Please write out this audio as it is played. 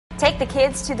Take the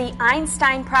kids to the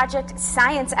Einstein Project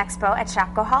Science Expo at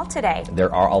Shopko Hall today.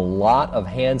 There are a lot of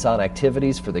hands-on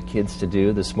activities for the kids to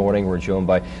do. This morning we're joined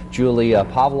by Julie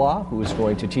Pavlov, who is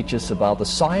going to teach us about the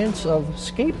science of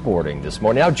skateboarding this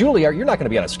morning. Now, Julie, you're not going to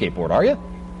be on a skateboard, are you?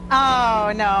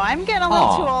 Oh, no. I'm getting a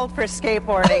little too old for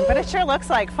skateboarding, but it sure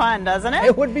looks like fun, doesn't it?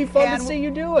 It would be fun to see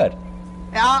you do it.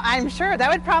 I'm sure. That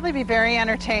would probably be very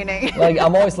entertaining.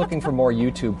 I'm always looking for more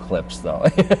YouTube clips, though.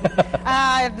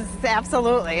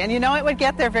 Absolutely. And you know it would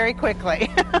get there very quickly.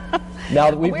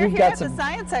 Now, we've got here at the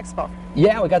Science Expo.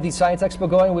 Yeah, we got the Science Expo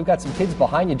going. We've got some kids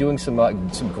behind you doing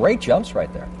some great jumps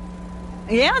right there.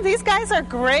 Yeah, these guys are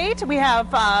great. We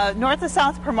have North to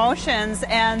South Promotions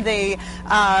and the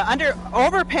Under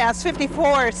Overpass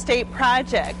 54 State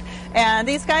Project. And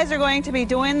these guys are going to be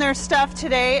doing their stuff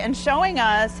today and showing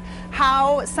us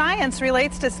how science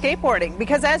relates to skateboarding.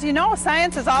 Because as you know,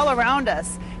 science is all around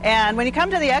us. And when you come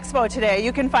to the expo today,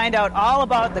 you can find out all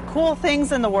about the cool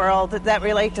things in the world that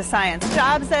relate to science.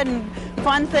 Jobs and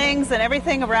fun things and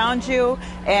everything around you.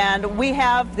 And we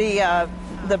have the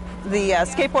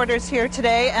skateboarders here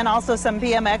today and also some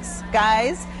BMX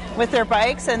guys with their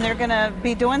bikes, and they're going to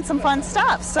be doing some fun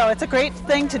stuff. So it's a great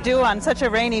thing to do on such a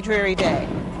rainy, dreary day.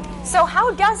 So how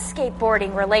does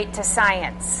skateboarding relate to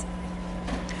science?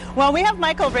 Well, we have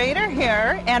Michael Rader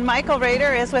here, and Michael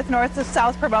Rader is with North to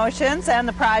South Promotions and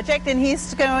the project, and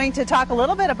he's going to talk a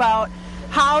little bit about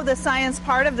how the science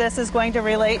part of this is going to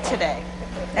relate today.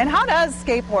 And how does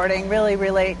skateboarding really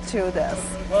relate to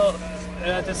this? Well,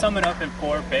 to sum it up in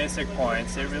 4 basic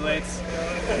points, it relates,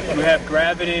 we have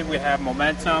gravity, we have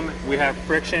momentum, we have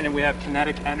friction, and we have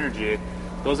kinetic energy.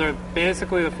 Those are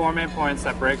basically the 4 main points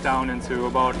that break down into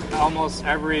about almost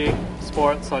every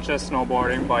sport, such as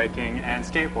snowboarding, biking, and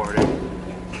skateboarding.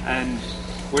 And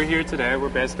we're here today, we're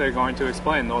basically going to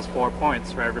explain those 4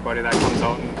 points for everybody that comes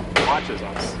out and watches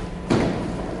us.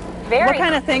 What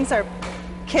kind of things are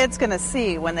kids going to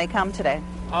see when they come today?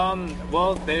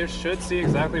 Well, they should see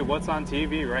exactly what's on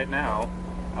TV right now.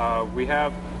 We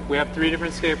have 3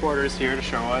 different skateboarders here to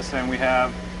show us, and we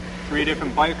have 3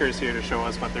 different bikers here to show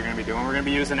us what they're going to be doing. We're going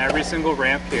to be using every single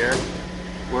ramp here.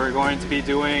 We're going to be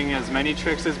doing as many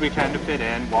tricks as we can to fit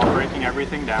in while breaking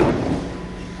everything down.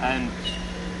 And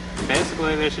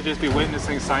basically, they should just be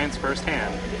witnessing science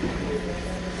firsthand.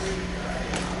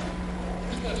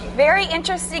 Very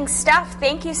interesting stuff.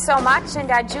 Thank you so much. And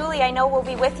Julie, I know we'll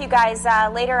be with you guys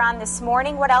later on this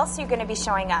morning. What else are you going to be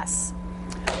showing us?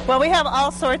 Well, we have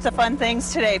all sorts of fun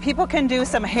things today. People can do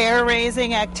some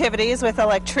hair-raising activities with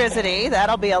electricity.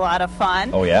 That'll be a lot of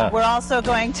fun. Oh, yeah. We're also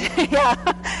going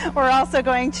to, we're also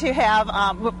going to have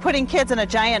putting kids in a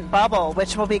giant bubble,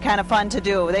 which will be kind of fun to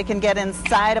do. They can get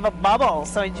inside of a bubble.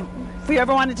 So if you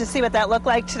ever wanted to see what that looked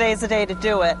like, today's the day to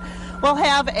do it. We'll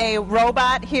have a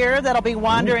robot here that'll be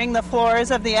wandering the floors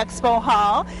of the expo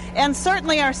hall, and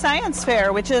certainly our science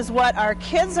fair, which is what our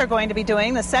kids are going to be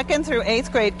doing. The 2nd through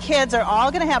 8th grade kids are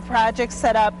all going to have projects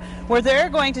set up where they're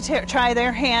going to try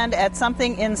their hand at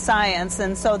something in science,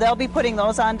 and so they'll be putting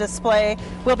those on display.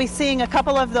 We'll be seeing a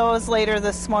couple of those later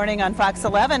this morning on Fox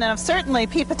 11, and certainly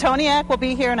Pete Petoniak will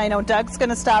be here, and I know Doug's going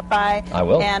to stop by. I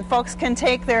will. And folks can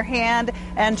take their hand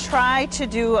and try to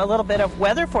do a little bit of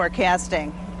weather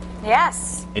forecasting.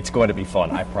 Yes. It's going to be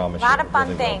fun, I promise you. A lot of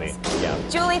fun things. Yeah.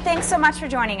 Julie, thanks so much for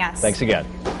joining us. Thanks again.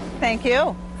 Thank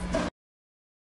you.